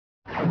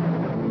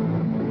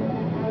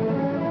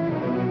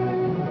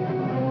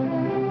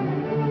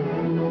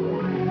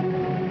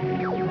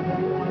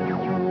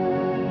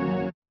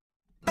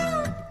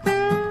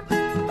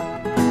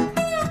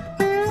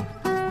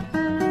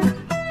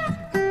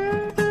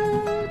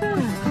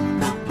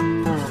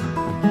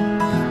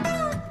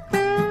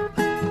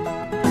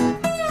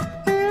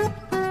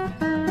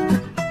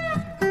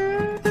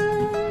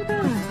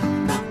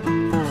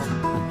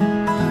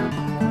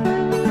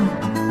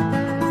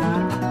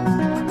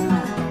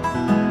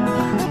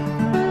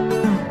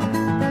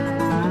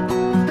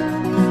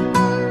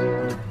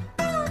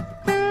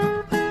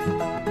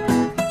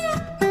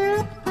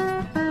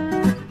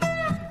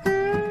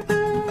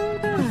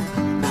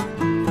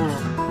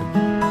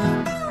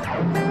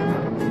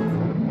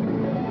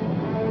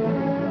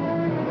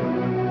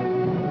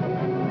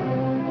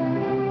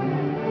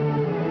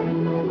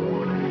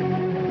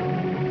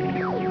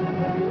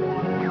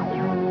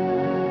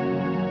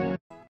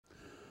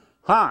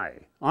Hi,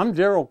 I'm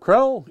Gerald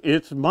Crow.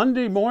 It's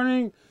Monday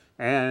morning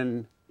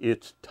and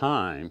it's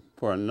time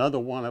for another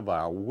one of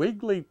our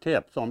weekly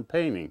tips on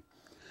painting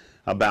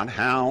about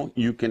how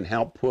you can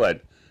help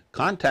put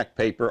contact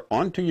paper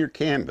onto your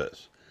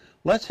canvas.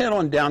 Let's head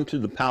on down to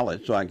the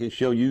palette so I can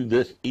show you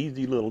this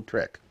easy little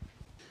trick.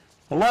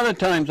 A lot of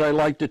times I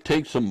like to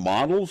take some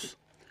models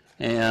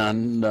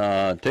and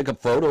take a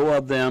photo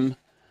of them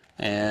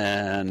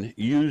and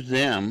use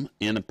them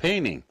in a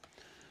painting.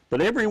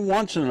 But every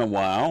once in a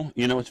while,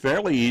 it's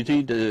fairly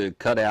easy to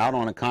cut out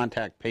on a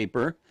contact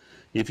paper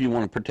if you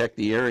want to protect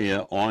the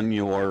area on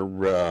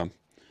your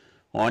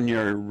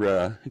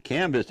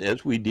canvas,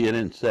 as we did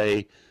in,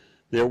 say,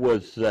 there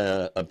was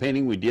a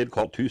painting we did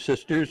called Two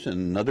Sisters and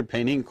another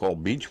painting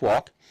called Beach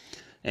Walk.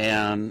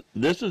 And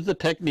this is the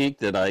technique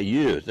that I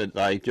used.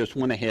 I just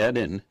went ahead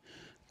and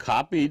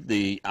copied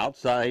the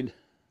outside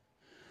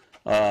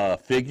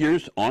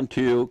figures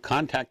onto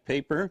contact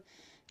paper,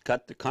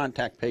 cut the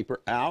contact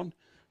paper out,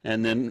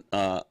 and then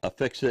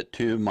affix it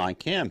to my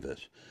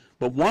canvas.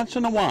 But once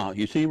in a while,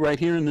 you see right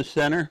here in the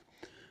center,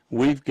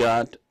 we've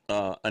got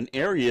an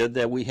area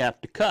that we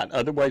have to cut.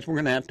 Otherwise, we're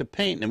going to have to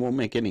paint and it won't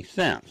make any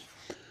sense.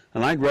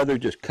 And I'd rather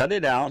just cut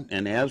it out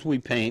and as we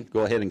paint,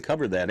 go ahead and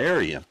cover that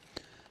area.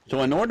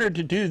 So in order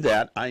to do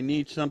that, I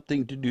need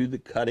something to do the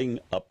cutting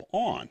up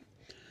on.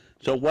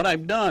 So what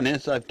I've done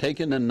is I've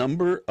taken a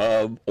number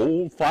of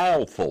old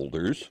file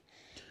folders,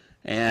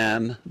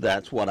 and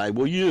that's what I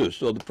will use.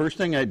 So the first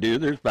thing I do,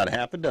 there's about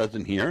half a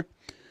dozen here,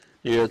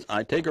 is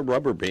I take a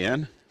rubber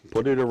band,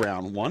 put it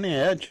around one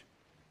edge,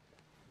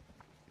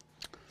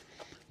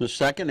 the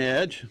second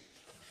edge,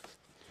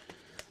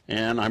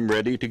 and I'm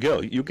ready to go.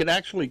 You could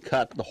actually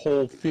cut the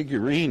whole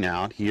figurine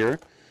out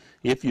here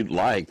if you'd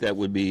like. That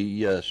would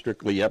be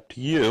strictly up to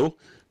you,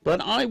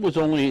 but I was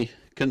only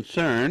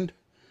concerned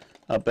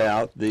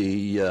about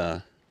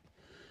the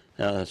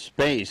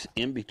space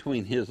in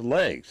between his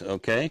legs,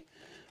 okay?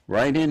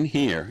 Right in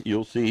here,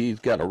 you'll see he's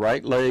got a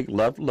right leg,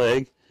 left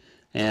leg,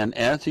 and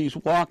as he's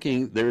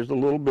walking, there's a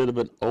little bit of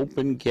an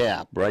open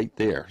gap right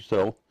there.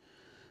 So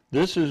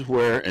this is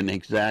where an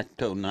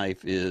X-Acto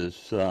knife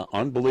is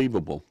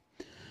unbelievable.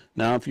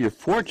 Now, if you're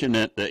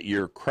fortunate that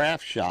your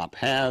craft shop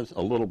has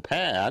a little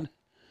pad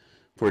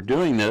for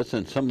doing this,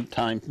 and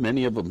sometimes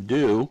many of them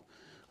do,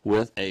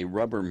 with a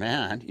rubber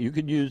mat, you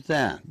could use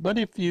that. But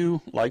if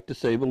you like to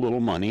save a little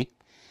money,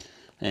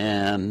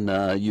 and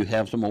you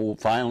have some old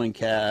filing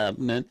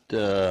cabinet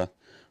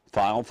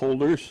file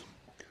folders,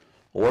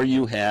 or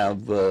you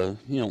have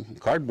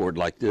cardboard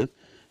like this,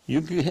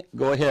 you can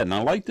go ahead. And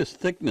I like this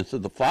thickness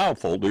of the file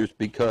folders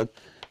because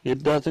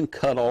it doesn't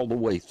cut all the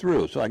way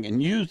through. So I can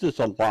use this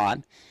a lot.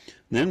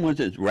 Then once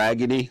it's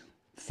raggedy,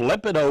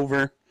 flip it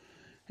over,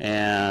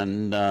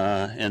 and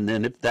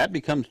then if that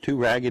becomes too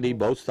raggedy,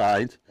 both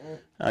sides,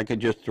 I can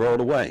just throw it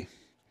away.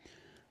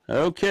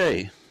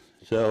 Okay,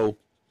 so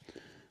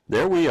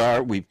there we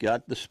are. We've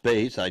got the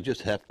space. I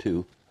just have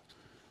to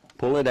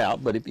pull it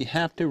out, but if you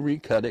have to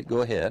recut it,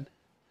 go ahead.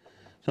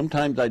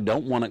 Sometimes I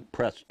don't want to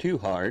press too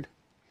hard,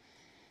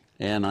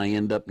 and I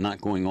end up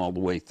not going all the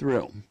way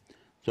through.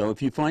 So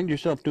if you find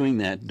yourself doing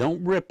that,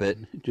 don't rip it.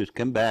 Just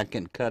come back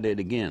and cut it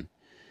again.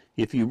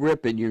 If you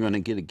rip it, you're going to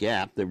get a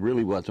gap that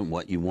really wasn't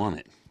what you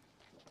wanted.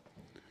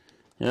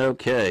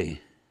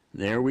 Okay,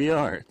 there we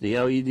are. See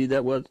how easy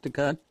that was to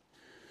cut?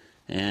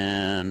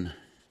 And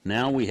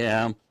now we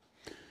have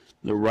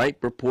the right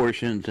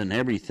proportions and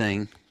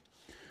everything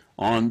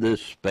on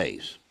this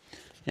space.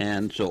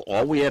 And so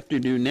all we have to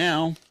do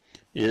now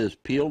is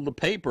peel the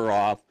paper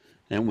off,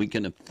 and we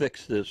can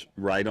affix this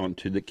right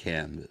onto the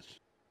canvas.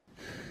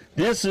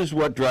 This is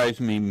what drives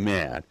me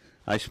mad.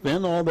 I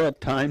spend all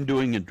that time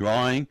doing a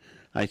drawing.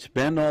 I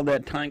spend all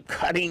that time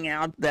cutting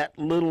out that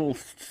little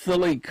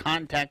silly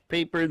contact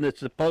paper that's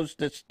supposed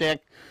to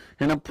stick,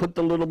 and I put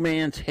the little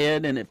man's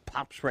head and it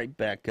pops right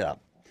back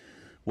up.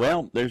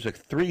 Well, there's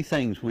three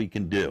things we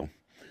can do.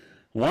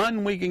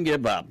 One, we can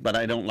give up, but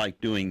I don't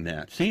like doing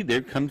that. See,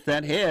 there comes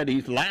that head.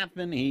 He's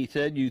laughing. He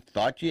said, "You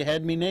thought you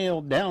had me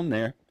nailed down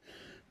there."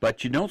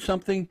 But you know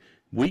something?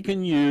 We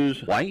can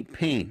use white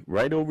paint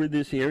right over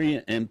this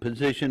area and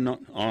position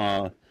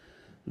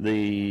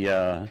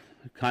the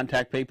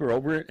contact paper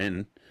over it,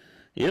 and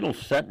it'll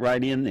set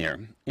right in there.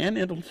 And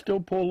it'll still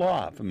pull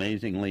off,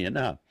 amazingly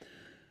enough.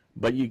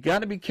 But you got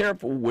to be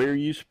careful where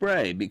you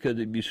spray, because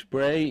if you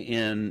spray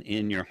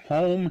in your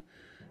home,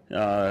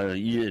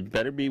 you'd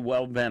better be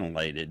well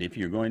ventilated. If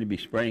you're going to be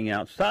spraying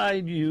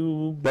outside,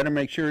 you better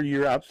make sure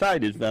your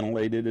outside is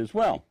ventilated as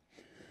well.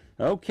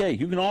 Okay,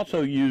 you can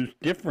also use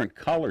different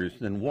colors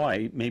than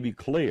white, maybe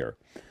clear.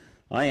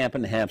 I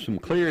happen to have some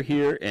clear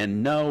here,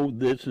 and no,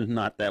 this is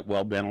not that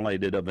well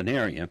ventilated of an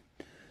area,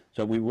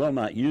 so we will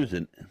not use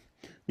it.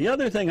 The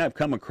other thing I've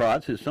come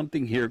across is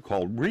something here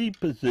called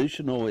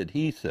repositional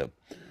adhesive.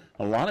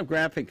 A lot of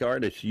graphic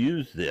artists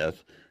use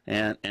this,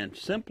 and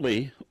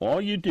simply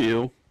all you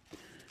do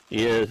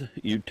is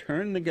you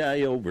turn the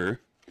guy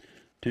over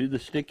to the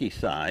sticky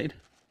side,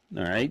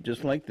 all right,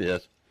 just like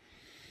this,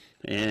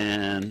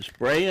 and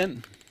spray it,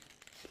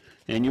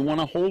 And you want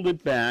to hold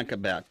it back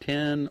about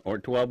 10 or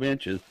 12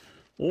 inches,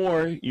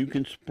 or you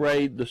can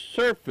spray the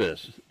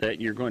surface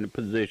that you're going to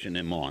position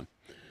him on.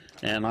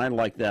 And I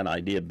like that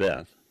idea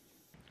best.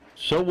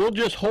 So we'll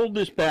just hold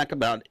this back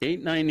about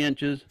 8-9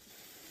 inches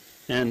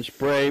and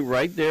spray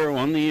right there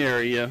on the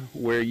area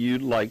where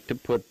you'd like to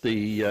put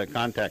the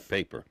contact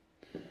paper.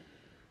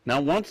 Now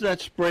once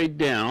that's sprayed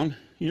down,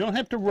 you don't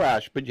have to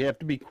rush, but you have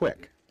to be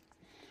quick.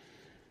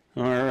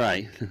 All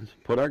right, let's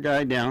put our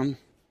guy down.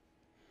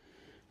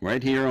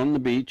 Right here on the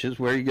beach is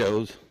where he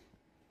goes.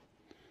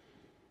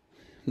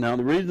 Now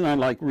the reason I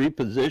like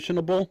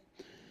repositionable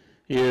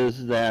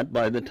is that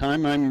by the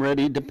time I'm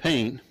ready to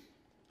paint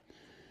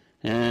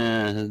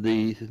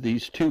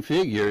these two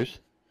figures,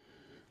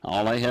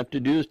 all I have to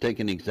do is take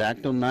an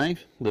X-Acto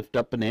knife, lift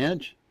up an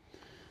edge,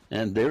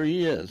 and there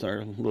he is.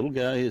 Our little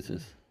guy is.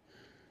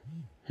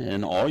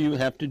 And all you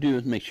have to do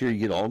is make sure you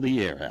get all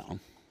the air out.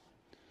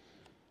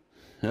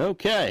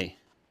 Okay.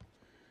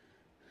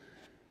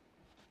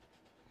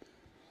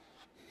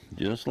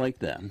 Just like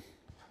that.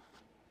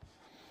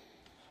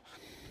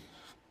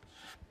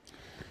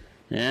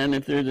 And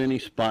if there's any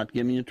spot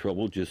giving you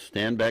trouble, just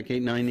stand back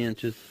 8-9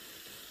 inches.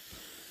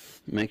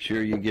 Make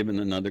sure you're giving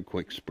another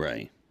quick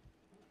spray.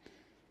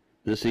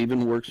 This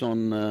even works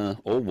on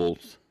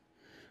ovals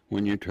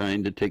when you're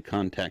trying to take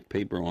contact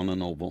paper on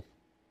an oval.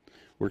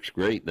 Works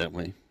great that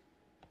way.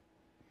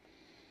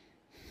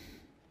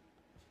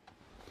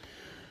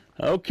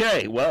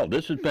 Okay, well,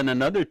 this has been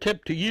another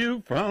tip to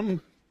you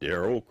from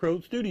Darryl Crow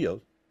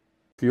Studios.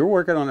 If you're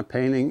working on a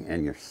painting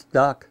and you're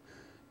stuck,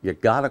 you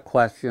got a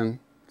question,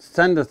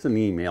 send us an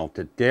email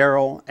to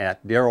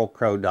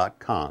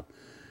darryl@darrylcrow.com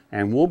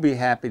and we'll be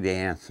happy to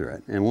answer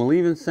it. And we'll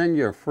even send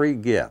you a free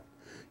gift.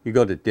 You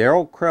go to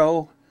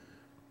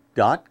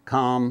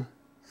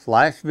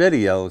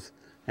darrylcrow.com/videos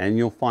and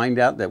you'll find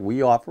out that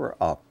we offer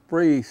a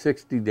free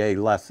 60-day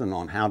lesson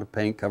on how to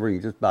paint, covering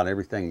just about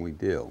everything we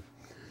do.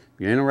 If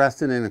you're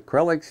interested in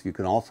acrylics, you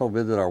can also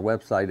visit our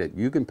website at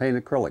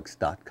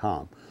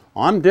youcanpaintacrylics.com.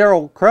 I'm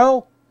Darryl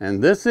Crow,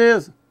 and this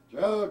is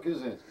Joe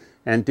Kaczynski.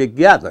 And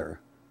together,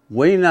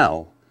 we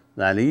know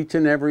that each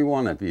and every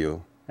one of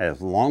you,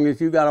 as long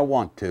as you got to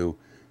want to,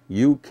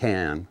 you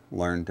can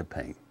learn to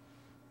paint.